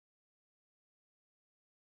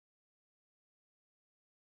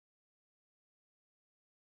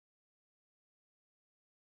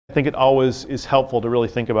I think it always is helpful to really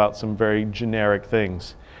think about some very generic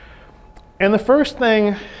things. And the first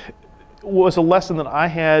thing was a lesson that I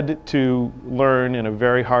had to learn in a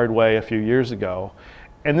very hard way a few years ago.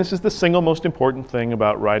 And this is the single most important thing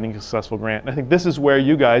about writing a successful grant. And I think this is where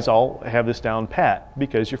you guys all have this down pat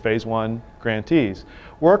because you're phase 1 grantees.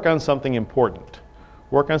 Work on something important.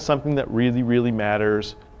 Work on something that really, really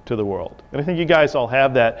matters to the world. And I think you guys all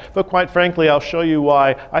have that. But quite frankly, I'll show you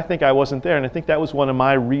why I think I wasn't there. And I think that was one of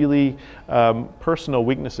my really personal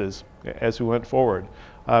weaknesses as we went forward.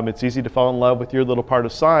 It's easy to fall in love with your little part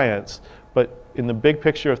of science, but in the big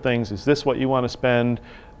picture of things, is this what you want to spend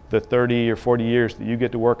the 30 or 40 years that you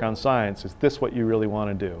get to work on science? Is this what you really want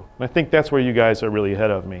to do? And I think that's where you guys are really ahead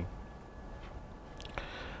of me.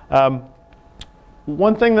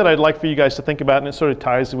 One thing that I'd like for you guys to think about, and it sort of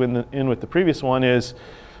ties in with the previous one, is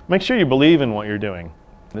make sure you believe in what you're doing.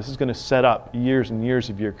 This is going to set up years and years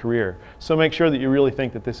of your career. So make sure that you really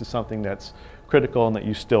think that this is something that's critical and that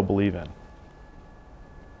you still believe in.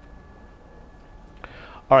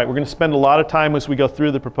 All right, we're going to spend a lot of time as we go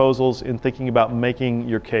through the proposals in thinking about making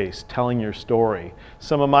your case, telling your story.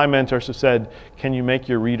 Some of my mentors have said, can you make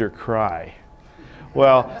your reader cry?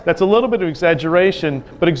 Well, that's a little bit of exaggeration,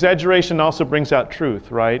 but exaggeration also brings out truth,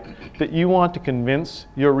 right? That you want to convince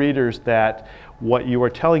your readers that what you are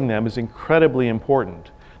telling them is incredibly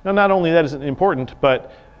important. Now, not only that is it important,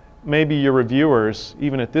 but maybe your reviewers,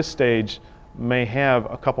 even at this stage, may have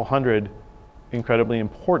a couple hundred incredibly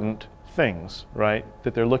important things, right,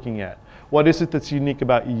 that they're looking at. What is it that's unique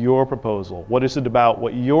about your proposal? What is it about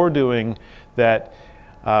what you're doing that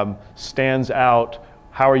stands out?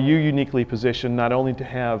 How are you uniquely positioned not only to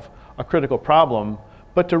have a critical problem,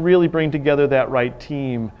 but to really bring together that right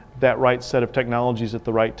team, that right set of technologies at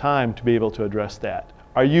the right time to be able to address that?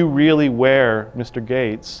 Are you really where Mr.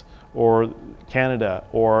 Gates or Canada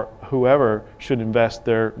or whoever should invest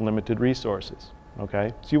their limited resources?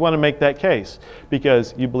 Okay, so you want to make that case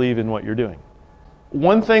because you believe in what you're doing.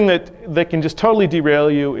 One thing that can just totally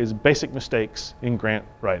derail you is basic mistakes in grant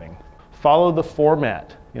writing. Follow the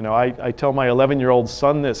format. You know, I tell my 11-year-old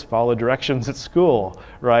son this, follow directions at school,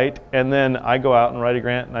 right? And then I go out and write a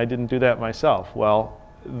grant and I didn't do that myself. Well,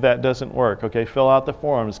 that doesn't work. Okay, fill out the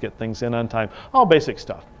forms, get things in on time, all basic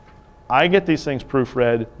stuff. I get these things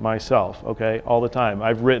proofread myself, okay, all the time.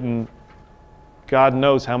 I've written God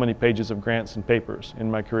knows how many pages of grants and papers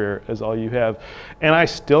in my career, as all you have. And I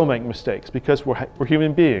still make mistakes because we're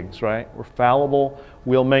human beings, right? We're fallible,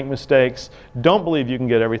 we'll make mistakes. Don't believe you can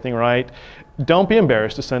get everything right. Don't be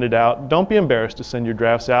embarrassed to send it out. Don't be embarrassed to send your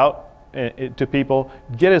drafts out to people.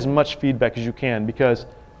 Get as much feedback as you can because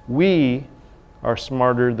we are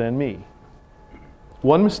smarter than me.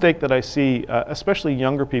 One mistake that I see, especially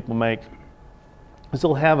younger people make, is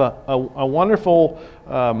they'll have a wonderful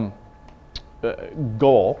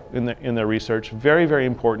goal in their research, very, very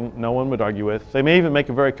important, no one would argue with. They may even make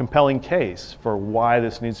a very compelling case for why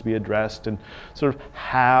this needs to be addressed and sort of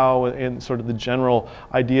how and sort of the general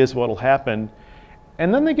ideas of what will happen.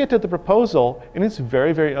 And then they get to the proposal and it's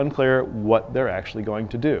very, very unclear what they're actually going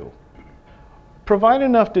to do. Provide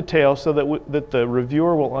enough detail so that the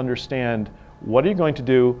reviewer will understand what are you going to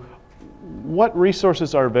do, what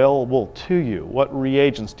resources are available to you, what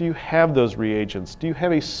reagents, do you have those reagents, do you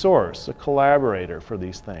have a source, a collaborator for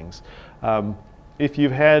these things. If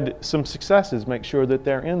you've had some successes, make sure that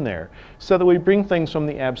they're in there so that we bring things from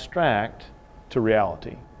the abstract to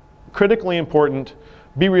reality. Critically important,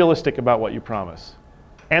 be realistic about what you promise.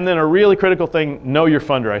 And then a really critical thing, know your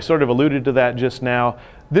funder. I sort of alluded to that just now.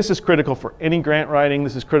 This is critical for any grant writing,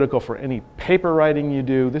 this is critical for any paper writing you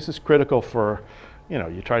do, this is critical for, you know,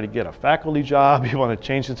 you try to get a faculty job, you want to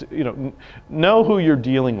change it, you know who you're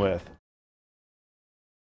dealing with.